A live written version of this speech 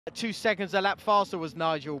2 seconds a lap faster was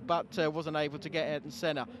Nigel, but wasn't able to get Ayrton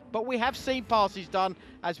Senna. But we have seen passes done,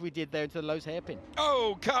 as we did there into the Lowe's hairpin.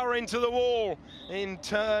 Oh, car into the wall in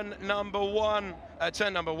turn number one.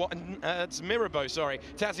 It's Mirabeau, sorry.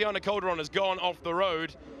 Tatiana Calderon has gone off the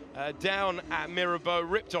road, down at Mirabeau,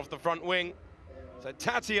 ripped off the front wing. So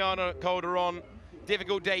Tatiana Calderon,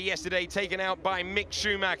 difficult day yesterday, taken out by Mick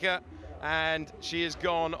Schumacher. And she has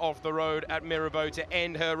gone off the road at Mirabeau to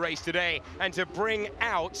end her race today and to bring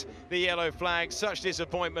out the yellow flag. Such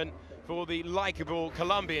disappointment for the likeable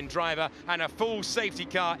Colombian driver, and a full safety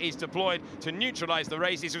car is deployed to neutralize the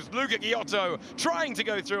race. This was Luca Giotto trying to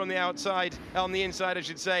go through on the inside, I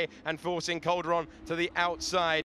should say, and forcing Calderon to the outside.